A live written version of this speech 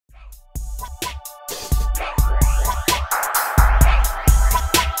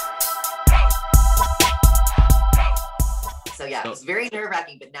was very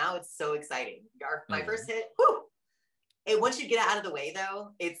nerve-wracking, but now it's so exciting. My first hit, whew. And once you get it out of the way though,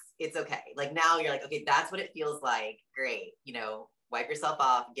 it's okay. Like now you're like, okay, that's what it feels like. Great. You know, wipe yourself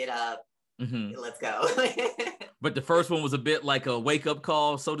off, get up, let's go. But the first one was a bit like a wake-up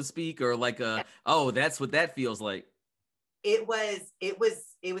call, so to speak, or like oh, that's what that feels like. It was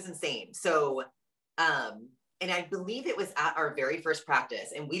insane. So, and I believe it was at our very first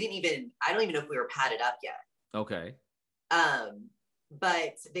practice, and I don't even know if we were padded up yet. Okay.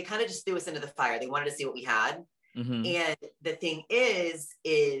 But they kind of just threw us into the fire. They wanted to see what we had. And the thing is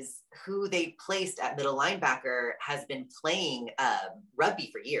who they placed at middle linebacker has been playing rugby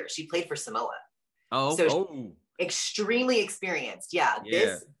for years. She played for Samoa. Extremely experienced. Yeah.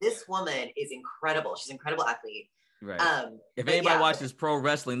 This woman is incredible. She's an incredible athlete. Right. If anybody watches pro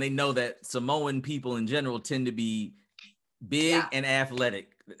wrestling, they know that Samoan people in general tend to be big and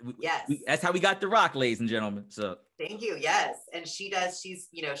athletic. Yes. That's how we got The Rock, ladies and gentlemen. So thank you. Yes. And she does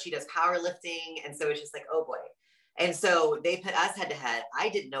powerlifting. And so it's just like, oh boy. And so they put us head to head. I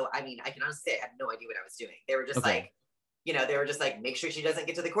didn't know. I mean, I can honestly say I had no idea what I was doing. They were just like, they were just like, make sure she doesn't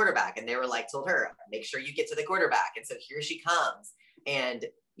get to the quarterback. And they were like, told her, make sure you get to the quarterback. And so here she comes. And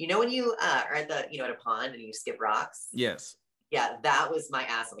when you are at the, at a pond and you skip rocks? Yes. Yeah, that was my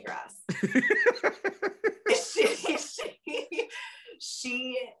ass on the grass.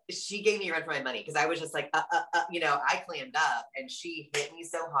 She gave me a run for my money because I was just like, I clammed up and she hit me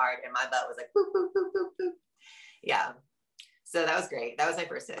so hard and my butt was like, boop, boop, boop, boop, boop. Yeah. So that was great. That was my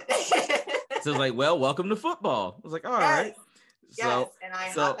first hit. So it's like, well, welcome to football. I was like, all right. Yes. And I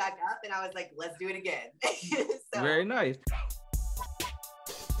hopped back up and I was like, let's do it again. Very nice.